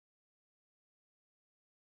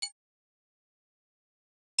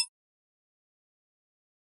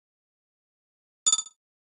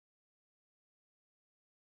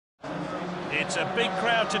It's a big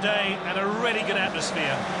crowd today and a really good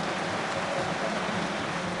atmosphere.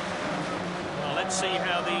 Well, let's see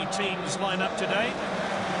how the teams line up today.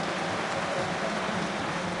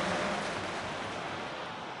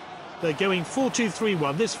 They're going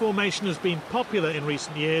 4-2-3-1. This formation has been popular in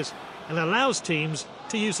recent years and allows teams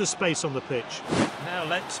to use the space on the pitch. Now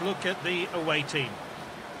let's look at the away team.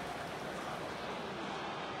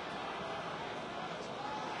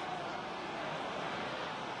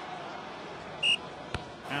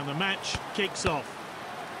 And the match kicks off.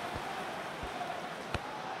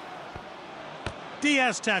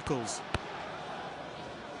 Diaz tackles.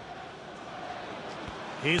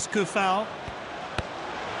 Here's Kufal.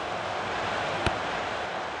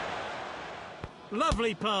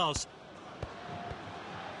 Lovely pass.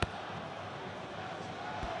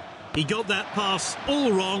 He got that pass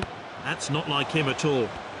all wrong. That's not like him at all.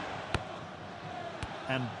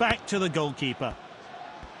 And back to the goalkeeper.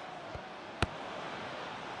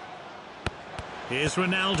 Here's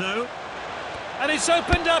Ronaldo. And it's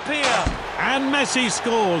opened up here. And Messi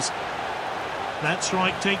scores. That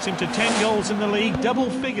strike takes him to 10 goals in the league, double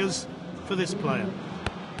figures for this player.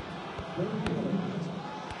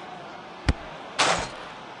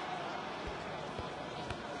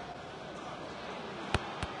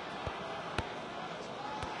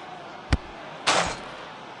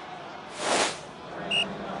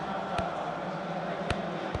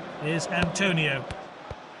 Here's Antonio.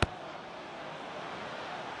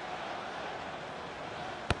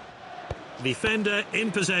 Defender in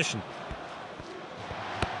possession.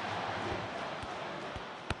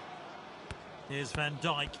 Here's Van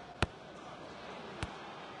Dijk.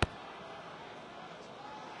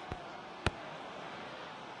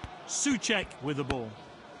 Souček with the ball.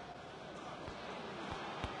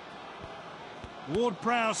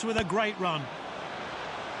 Ward-Prowse with a great run.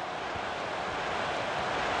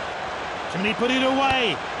 Can he put it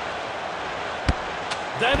away?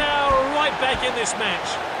 They're now right back in this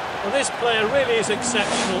match. Well, this player really is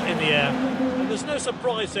exceptional in the air. And there's no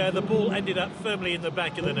surprise there, the ball ended up firmly in the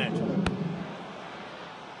back of the net.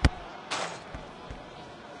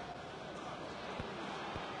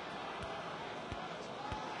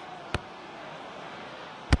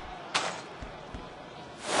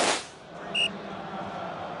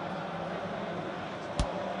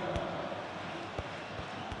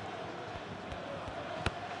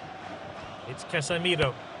 It's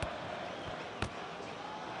Casemiro.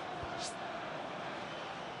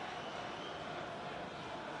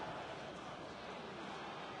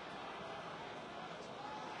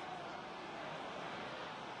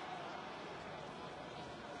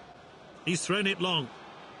 He's thrown it long.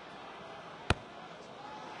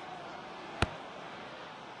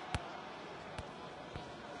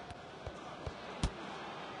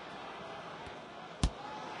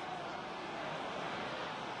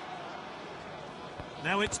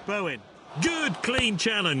 Now it's Bowen. Good, clean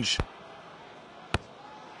challenge.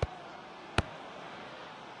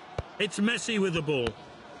 It's Messi with the ball.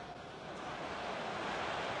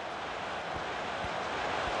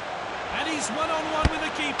 And he's one-on-one with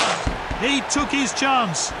the keeper. He took his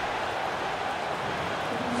chance.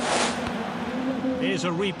 Here's a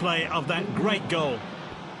replay of that great goal.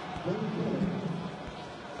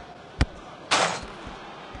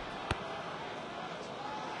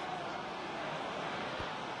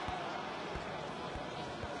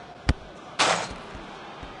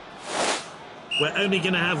 We're only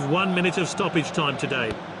going to have 1 minute of stoppage time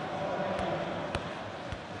today.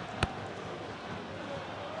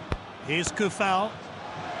 Here's Kufal.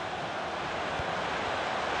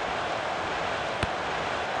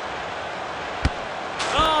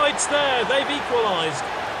 Oh, it's there. They've equalised.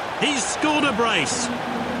 He's scored a brace.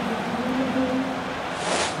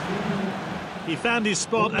 He found his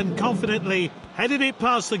spot and confidently headed it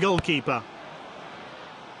past the goalkeeper.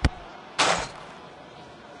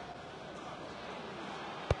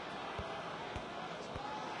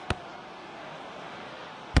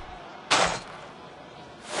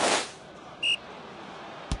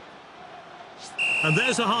 And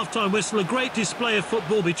there's a half-time whistle, a great display of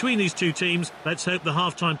football between these two teams. Let's hope the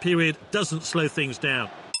half-time period doesn't slow things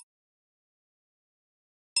down.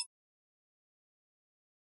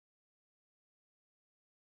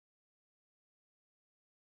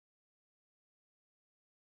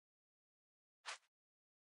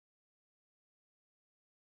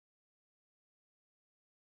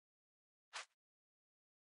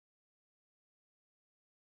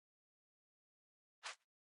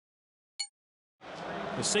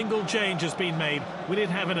 A single change has been made. Will it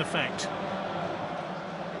have an effect?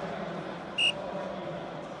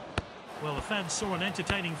 Well, the fans saw an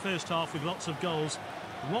entertaining first half with lots of goals.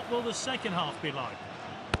 What will the second half be like?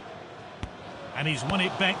 And he's won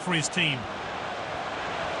it back for his team.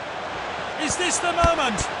 Is this the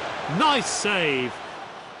moment? Nice save.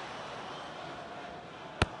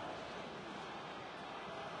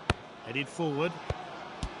 Headed forward.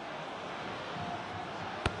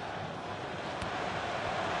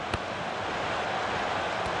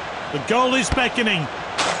 The goal is beckoning.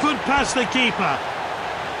 Good past the keeper.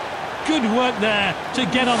 Good work there to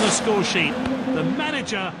get on the score sheet. The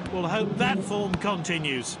manager will hope that form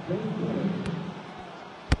continues.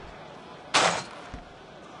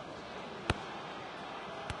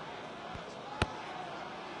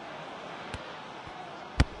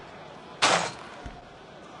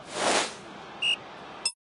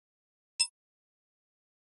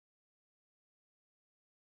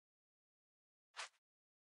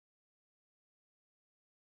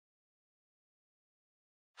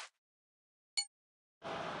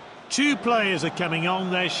 Two players are coming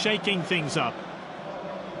on, they're shaking things up.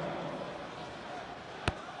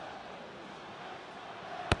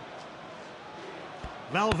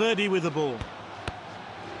 Valverde with the ball.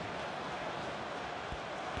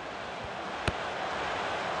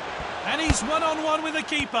 And he's one-on-one with the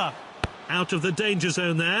keeper. Out of the danger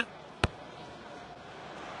zone there.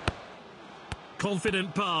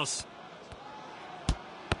 Confident pass.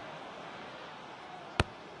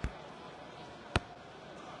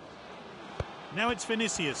 Now it's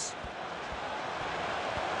Vinicius.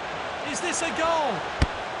 Is this a goal?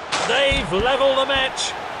 They've levelled the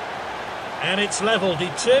match. And it's level.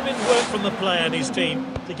 Determined work from the player and his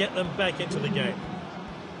team to get them back into the game.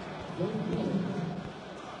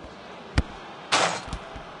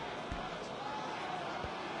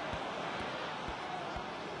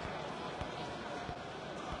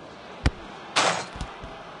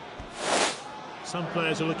 Some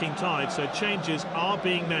players are looking tired, so changes are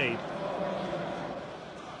being made.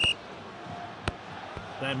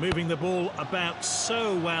 They're moving the ball about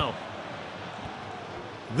so well.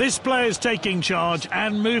 This player's taking charge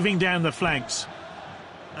and moving down the flanks.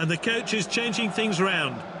 And the coach is changing things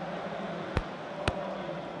around.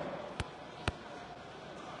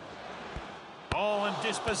 Oh, and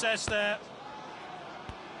dispossessed there.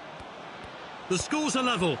 The scores are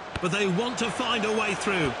level, but they want to find a way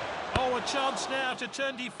through. Oh, a chance now to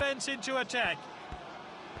turn defence into attack.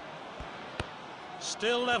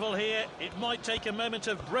 Still level here. It might take a moment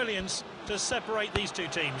of brilliance to separate these two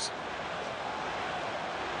teams.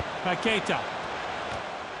 Paqueta.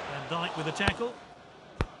 Van Dijk with a tackle.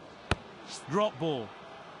 Drop ball.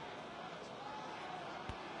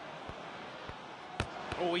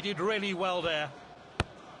 Oh, he did really well there.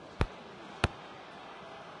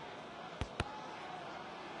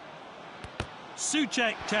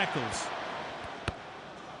 Souček tackles.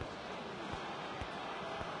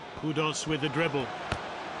 Kudos with the dribble.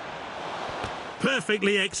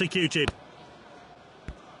 Perfectly executed.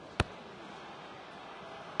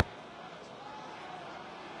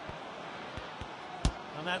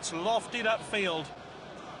 And that's lofted upfield.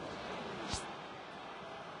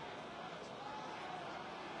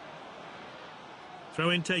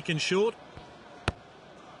 Throw in taken short.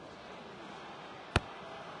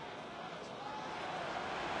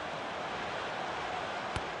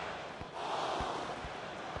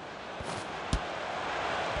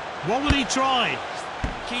 What will he try?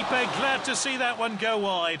 Keeper glad to see that one go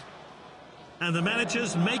wide. And the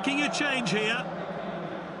manager's making a change here.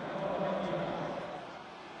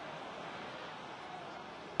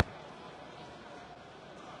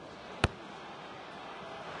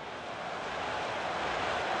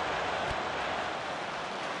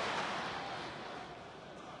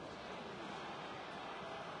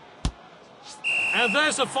 And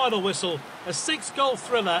there's the final whistle. A 6-goal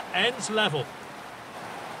thriller ends level.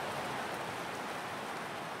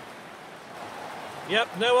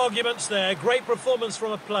 Yep, no arguments there. Great performance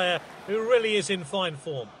from a player who really is in fine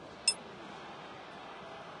form.